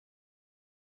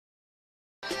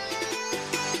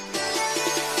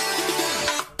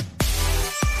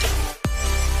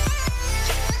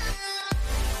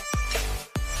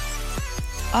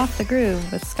Off the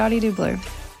Groove with Scotty Dubler.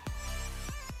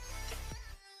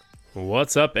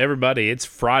 What's up, everybody? It's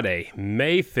Friday,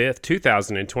 May 5th,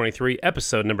 2023,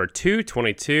 episode number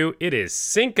 222. It is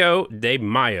Cinco de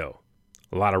Mayo.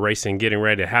 A lot of racing getting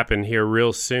ready to happen here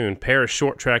real soon. Paris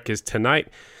Short Track is tonight.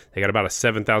 They got about a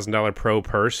 $7,000 pro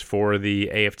purse for the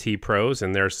AFT pros,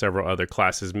 and there are several other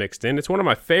classes mixed in. It's one of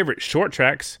my favorite short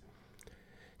tracks.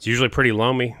 It's usually pretty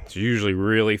loamy. It's usually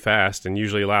really fast, and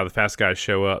usually a lot of the fast guys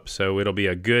show up. So it'll be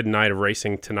a good night of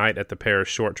racing tonight at the Paris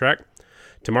Short Track.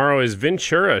 Tomorrow is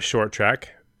Ventura Short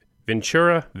Track.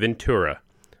 Ventura.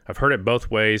 I've heard it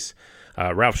both ways.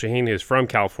 Ralph Shaheen, who's from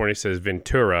California, says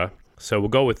Ventura. So we'll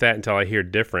go with that until I hear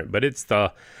different. But it's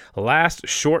the last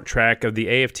short track of the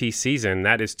AFT season.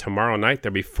 That is tomorrow night.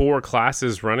 There'll be 4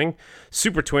 classes running: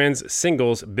 Super Twins,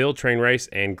 Singles, Build Train Race,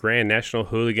 and Grand National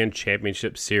Hooligan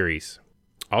Championship Series.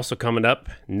 Also coming up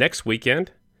next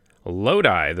weekend,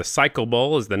 Lodi. The Cycle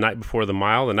Bowl is the night before the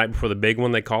mile, the night before the big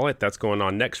one they call it. That's going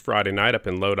on next Friday night up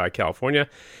in Lodi, California.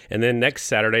 And then next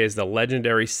Saturday is the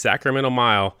legendary Sacramento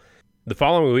Mile. The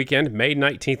following weekend, May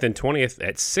 19th and 20th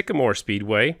at Sycamore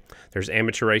Speedway. There's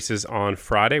amateur races on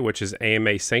Friday, which is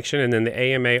AMA sanctioned. And then the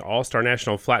AMA All-Star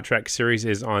National Flat Track Series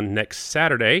is on next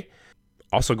Saturday.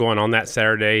 Also going on that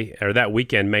Saturday, or that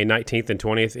weekend, May 19th and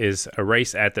 20th, is a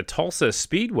race at the Tulsa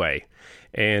Speedway.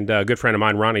 And a good friend of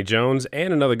mine, Ronnie Jones,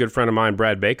 and another good friend of mine,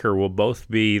 Brad Baker, will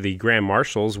both be the Grand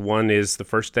Marshals. One is the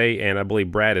first day, and I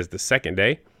believe Brad is the second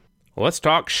day. Well, let's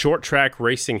talk short track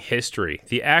racing history.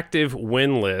 The active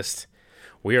win list,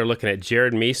 we are looking at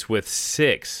Jared Meese with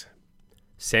 6.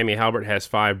 Sammy Halbert has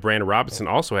 5. Brandon Robinson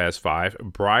also has 5.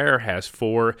 Breyer has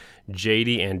 4.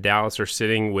 JD and Dallas are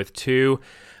sitting with 2.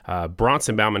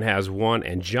 Bronson Bauman has 1.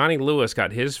 And Johnny Lewis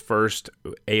got his first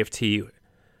AFT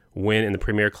win in the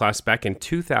Premier Class back in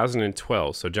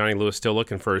 2012. So Johnny Lewis still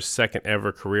looking for his second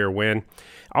ever career win.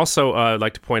 Also, I'd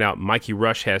like to point out Mikey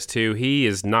Rush has 2. He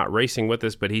is not racing with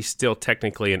us, but he's still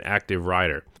technically an active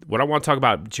rider. What I want to talk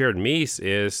about Jared Meese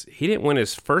is he didn't win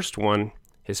his first one,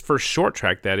 his first short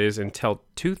track that is, until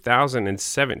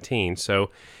 2017.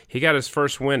 So he got his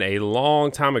first win a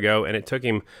long time ago, and it took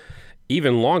him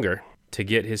even longer to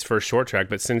get his first short track,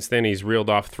 but since then he's reeled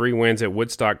off 3 wins at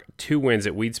Woodstock, 2 wins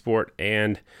at Weedsport,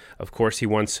 and of course he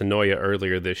won Sonoya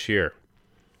earlier this year.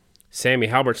 Sammy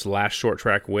Halbert's last short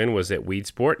track win was at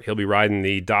Weedsport. He'll be riding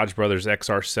the Dodge Brothers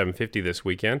XR 750 this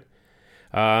weekend.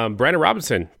 Brandon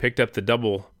Robinson picked up the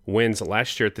double wins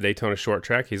last year at the Daytona Short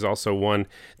Track. He's also won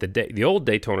the old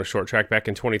Daytona Short Track back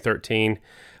in 2013.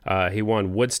 He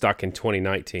won Woodstock in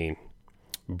 2019.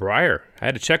 Breyer, I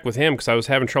had to check with him because I was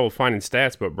having trouble finding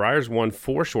stats, but Breyer's won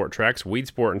 4 short tracks,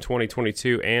 Weedsport in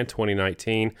 2022 and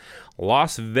 2019,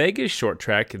 Las Vegas Short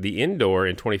Track, the indoor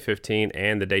in 2015,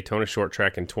 and the Daytona Short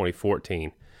Track in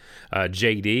 2014.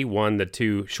 JD won the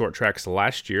 2 short tracks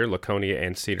last year, Laconia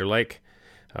and Cedar Lake.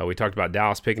 We talked about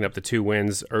Dallas picking up the 2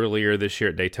 wins earlier this year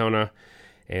at Daytona,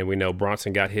 and we know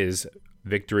Bronson got his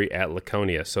victory at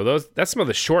Laconia. So that's some of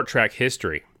the short track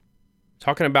history.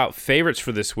 Talking about favorites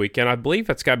for this weekend, I believe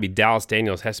that's got to be Dallas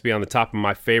Daniels. Has to be on the top of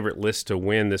my favorite list to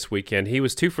win this weekend. He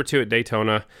was 2 for 2 at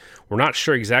Daytona. We're not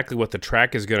sure exactly what the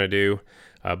track is going to do,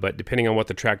 but depending on what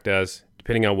the track does,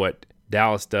 depending on what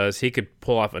Dallas does, he could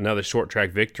pull off another short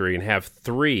track victory and have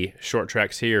 3 short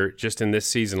tracks here just in this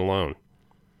season alone.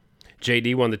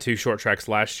 JD won the 2 short tracks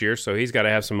last year, so he's got to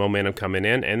have some momentum coming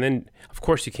in. And then, of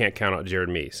course, you can't count out Jared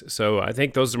Meese. So I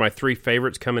think those are my 3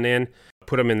 favorites coming in.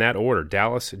 Put them in that order: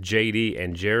 Dallas, JD,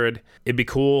 and Jared. It'd be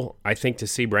cool, I think, to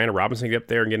see Brandon Robinson get up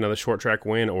there and get another short track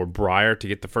win, or Breyer to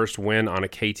get the first win on a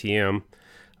KTM.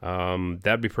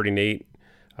 That'd be pretty neat.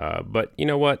 But you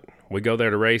know what? We go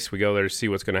there to race. We go there to see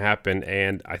what's going to happen.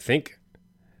 And I think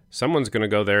someone's going to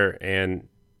go there and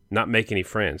not make any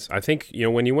friends. I think,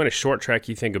 when you win a short track,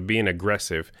 you think of being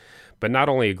aggressive. But not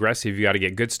only aggressive, you got to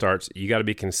get good starts. You got to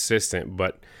be consistent.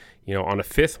 But, on a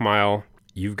 5th mile,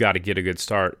 you've got to get a good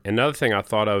start. Another thing I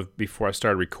thought of before I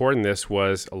started recording this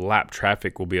was lap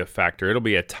traffic will be a factor. It'll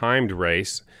be a timed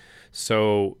race,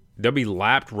 so there'll be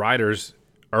lapped riders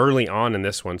early on in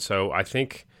this one. So I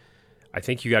think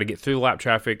you got to get through the lap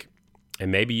traffic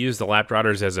and maybe use the lapped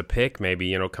riders as a pick.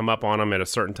 Maybe, come up on them at a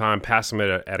certain time, pass them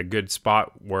at a good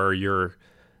spot where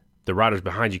the riders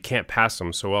behind you can't pass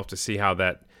them. So we'll have to see how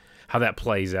that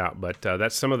plays out. But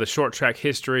that's some of the short track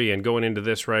history and going into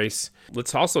this race.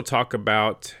 Let's also talk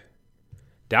about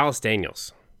Dallas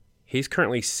Daniels. He's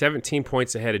currently 17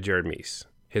 points ahead of Jared Meese.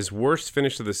 His worst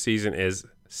finish of the season is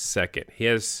 2nd. He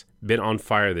has been on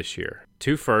fire this year.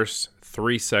 2 firsts,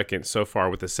 3 seconds so far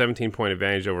with a 17-point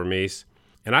advantage over Meese.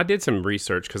 And I did some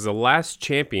research because the last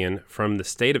champion from the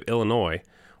state of Illinois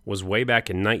was way back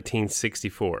in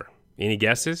 1964. Any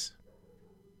guesses?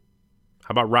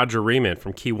 How about Roger Riemann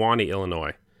from Kewanee,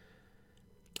 Illinois?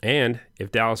 And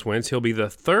if Dallas wins, he'll be the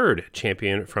third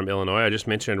champion from Illinois. I just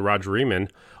mentioned Roger Riemann.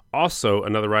 Also,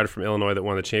 another rider from Illinois that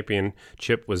won the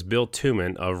championship was Bill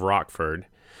Tooman of Rockford.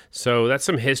 So that's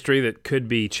some history that could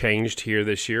be changed here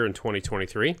this year in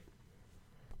 2023.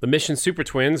 The Mission Super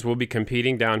Twins will be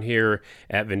competing down here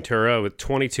at Ventura with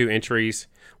 22 entries.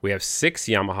 We have 6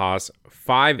 Yamahas,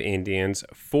 5 Indians,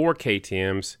 4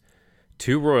 KTMs,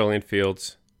 2 Royal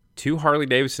Enfields, 2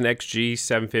 Harley-Davidson XG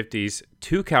 750s,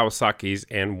 2 Kawasaki's,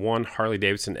 and 1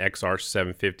 Harley-Davidson XR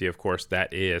 750. Of course,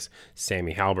 that is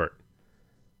Sammy Halbert.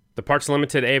 The Parts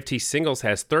Limited AFT Singles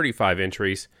has 35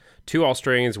 entries, 2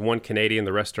 Australians, 1 Canadian,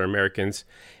 the rest are Americans.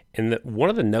 And one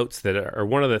of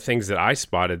the things that I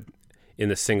spotted in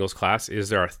the singles class is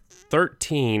there are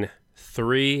 13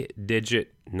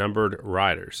 3-digit numbered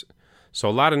riders. So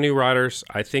a lot of new riders.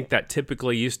 I think that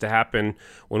typically used to happen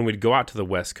when we'd go out to the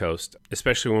West Coast,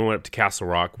 especially when we went up to Castle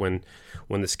Rock, when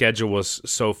the schedule was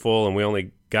so full and we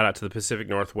only got out to the Pacific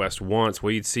Northwest once.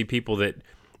 Well, you'd see people that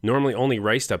normally only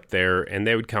raced up there, and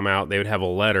they would come out, they would have a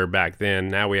letter back then.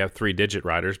 Now we have 3-digit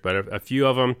riders, but a few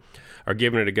of them are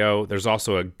giving it a go. There's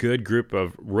also a good group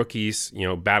of rookies,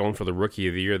 battling for the Rookie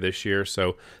of the Year this year.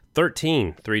 So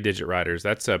 13 3-digit riders.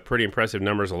 That's a pretty impressive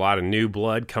numbers. A lot of new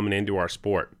blood coming into our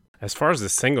sport. As far as the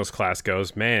singles class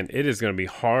goes, man, it is going to be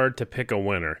hard to pick a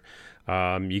winner.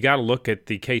 You got to look at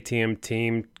the KTM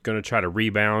team, going to try to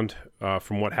rebound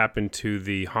from what happened to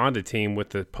the Honda team with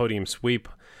the podium sweep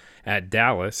at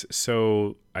Dallas.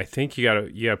 So I think you got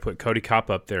to put Cody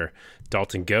Kopp up there.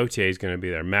 Dalton Gautier is going to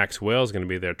be there. Max Wells is going to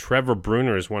be there. Trevor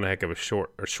Bruner is one heck of a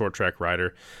short track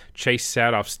rider. Chase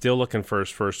Sadoff still looking for his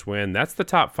first win. That's the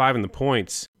top 5 in the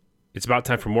points. It's about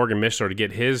time for Morgan Mishler to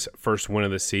get his first win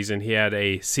of the season. He had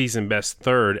a season best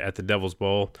 3rd at the Devil's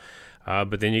Bowl.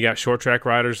 But then you got short track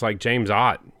riders like James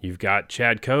Ott. You've got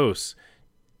Chad Coase,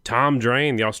 Tom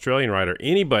Drain, the Australian rider.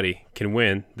 Anybody can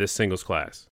win this singles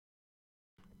class.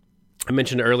 I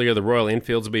mentioned earlier the Royal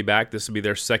Enfields will be back. This will be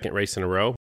their 2nd race in a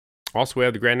row. Also, we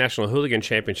have the Grand National Hooligan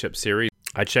Championship Series.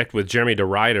 I checked with Jeremy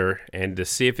DeRider and to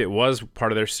see if it was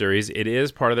part of their series. It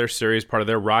is part of their series, part of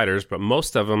their riders, but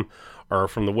most of them are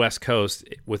from the West Coast,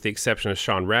 with the exception of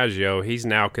Sean Raggio. He's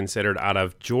now considered out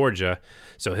of Georgia,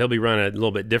 so he'll be running a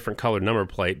little bit different colored number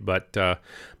plate, but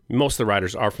most of the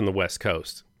riders are from the West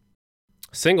Coast.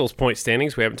 Singles point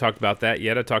standings, we haven't talked about that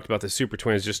yet. I talked about the Super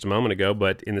Twins just a moment ago,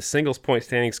 but in the singles point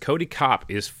standings, Cody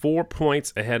Kopp is 4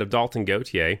 points ahead of Dalton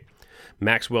Gautier.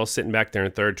 Maxwell sitting back there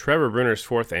in 3rd. Trevor Bruner's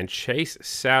 4th, and Chase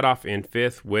Sadoff in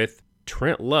 5th, with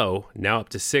Trent Lowe now up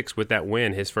to 6th with that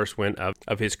win, his first win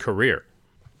of his career.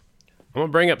 I'm going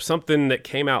to bring up something that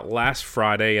came out last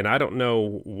Friday, and I don't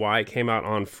know why it came out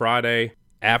on Friday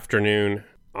afternoon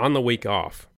on the week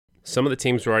off. Some of the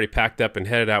teams were already packed up and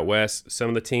headed out west. Some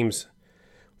of the teams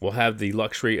will have the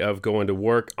luxury of going to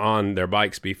work on their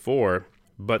bikes before,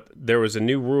 but there was a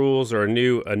new rules or a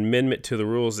new amendment to the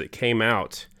rules that came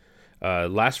out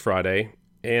last Friday,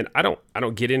 and I don't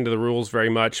get into the rules very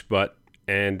much,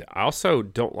 and I also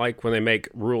don't like when they make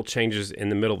rule changes in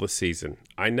the middle of the season.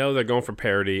 I know they're going for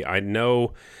parity. I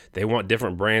know they want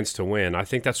different brands to win. I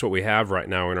think that's what we have right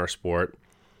now in our sport,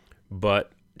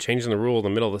 but changing the rule in the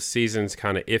middle of the season is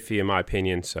kind of iffy in my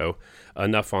opinion. So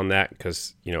enough on that,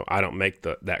 because I don't make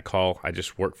that call. I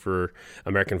just work for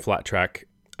American Flat Track.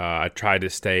 I try to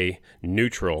stay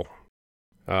neutral.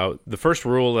 The first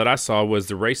rule that I saw was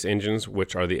the race engines,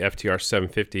 which are the FTR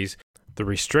 750s. The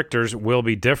restrictors will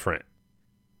be different.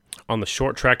 On the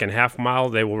short track and half mile,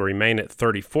 they will remain at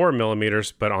 34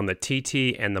 millimeters, but on the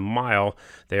TT and the mile,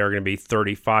 they are going to be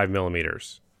 35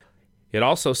 millimeters. It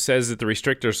also says that the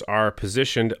restrictors are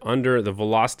positioned under the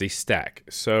velocity stack.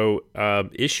 So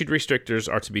issued restrictors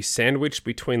are to be sandwiched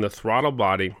between the throttle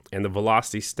body and the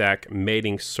velocity stack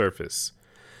mating surface.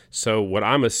 So what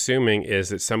I'm assuming is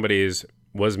that somebody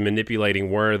was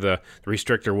manipulating where the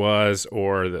restrictor was,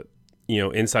 or the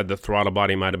inside the throttle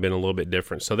body might have been a little bit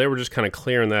different. So they were just kind of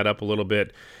clearing that up a little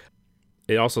bit.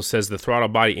 It also says the throttle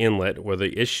body inlet, where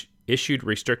the issued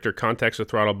restrictor contacts the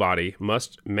throttle body,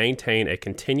 must maintain a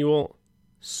continual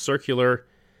circular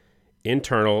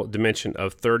internal dimension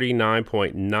of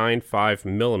 39.95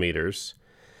 millimeters.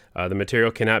 The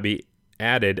material cannot be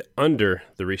added under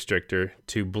the restrictor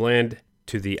to blend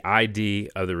to the ID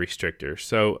of the restrictor.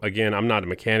 So again, I'm not a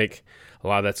mechanic. A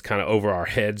lot of that's kind of over our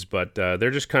heads, but they're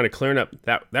just kind of clearing up.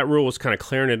 That rule was kind of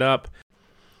clearing it up.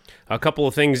 A couple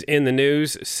of things in the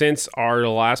news since our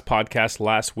last podcast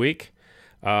last week.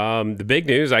 The big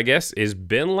news, I guess, is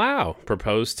Ben Lau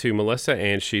proposed to Melissa,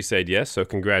 and she said yes. So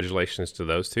congratulations to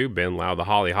those two, Ben Lau, the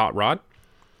Holly Hot Rod.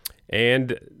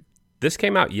 And This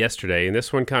came out yesterday, and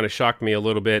this one kind of shocked me a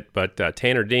little bit, but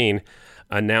Tanner Dean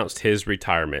announced his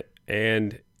retirement.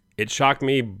 And it shocked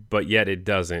me, but yet it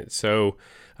doesn't. So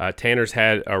Tanner's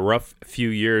had a rough few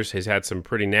years. He's had some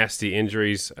pretty nasty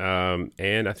injuries,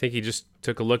 and I think he just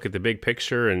took a look at the big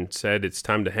picture and said it's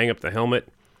time to hang up the helmet,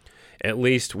 at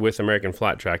least with American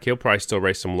Flat Track. He'll probably still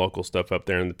race some local stuff up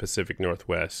there in the Pacific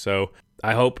Northwest. So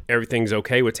I hope everything's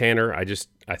okay with Tanner.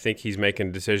 I think he's making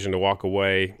a decision to walk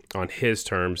away on his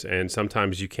terms, and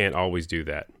sometimes you can't always do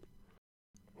that.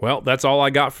 Well, that's all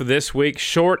I got for this week.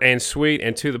 Short and sweet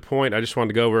and to the point. I just wanted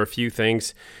to go over a few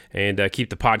things and keep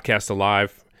the podcast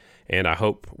alive. And I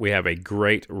hope we have a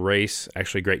great race,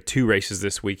 actually great 2 races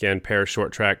this weekend. Paris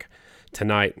short track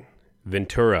tonight,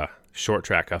 Ventura short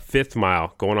track, a 5th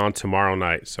mile going on tomorrow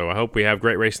night. So I hope we have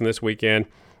great racing this weekend.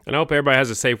 And I hope everybody has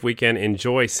a safe weekend.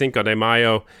 Enjoy Cinco de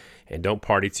Mayo and don't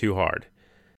party too hard.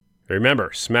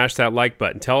 Remember, smash that like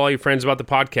button. Tell all your friends about the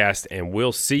podcast, and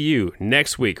we'll see you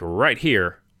next week right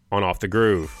here on Off the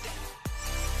Groove.